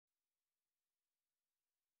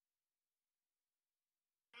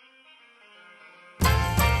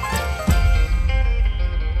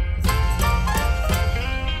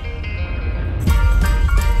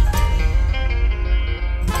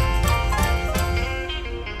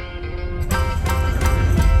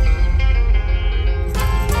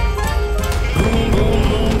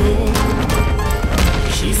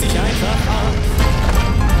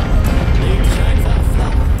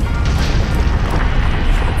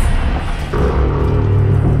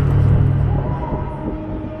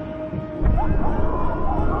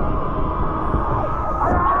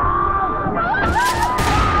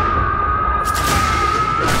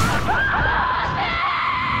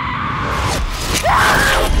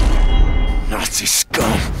Nazi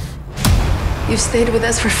scum. You've stayed with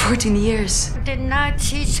us for 14 years. The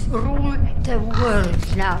Nazis rule the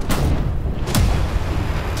world now.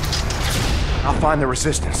 I'll find the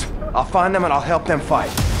resistance. I'll find them and I'll help them fight.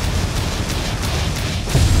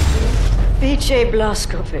 B.J.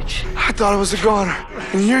 Blazkowicz. I thought I was a goner.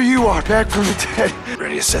 And here you are, back from the dead.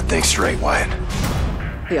 Ready to set things straight, Wyatt.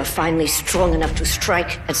 We are finally strong enough to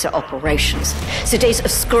strike and set operations. The days of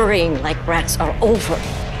scurrying like rats are over.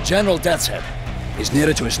 General Deathshead is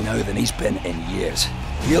nearer to us now than he's been in years.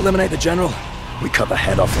 We eliminate the General, we cut the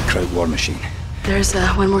head off the crowd war machine. There's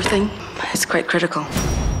one more thing. It's quite critical.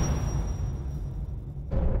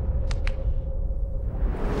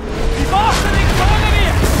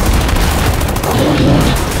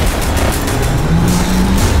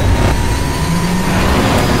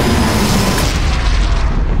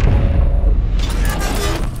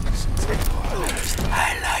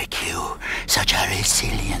 Such a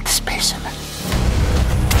resilient specimen.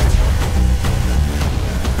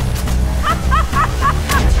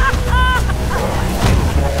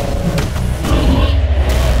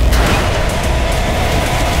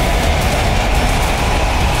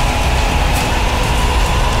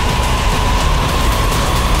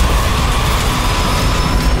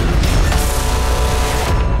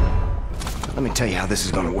 Let me tell you how this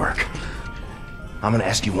is gonna work. I'm gonna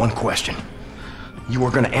ask you one question. You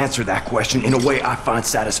are gonna answer that question in a way I find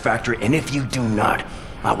satisfactory, and if you do not,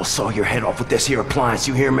 I will saw your head off with this here appliance,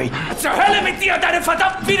 you hear me? Zur Hölle mit dir und deinem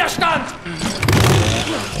verdammten Widerstand!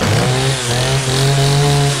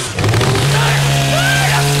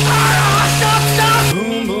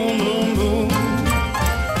 Boom, boom, boom, boom.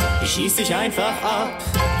 Ich schieß dich einfach ab.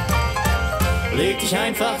 Leg dich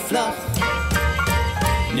einfach flach.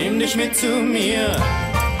 Nimm dich mit zu mir.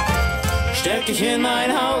 Steck dich in mein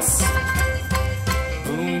Haus.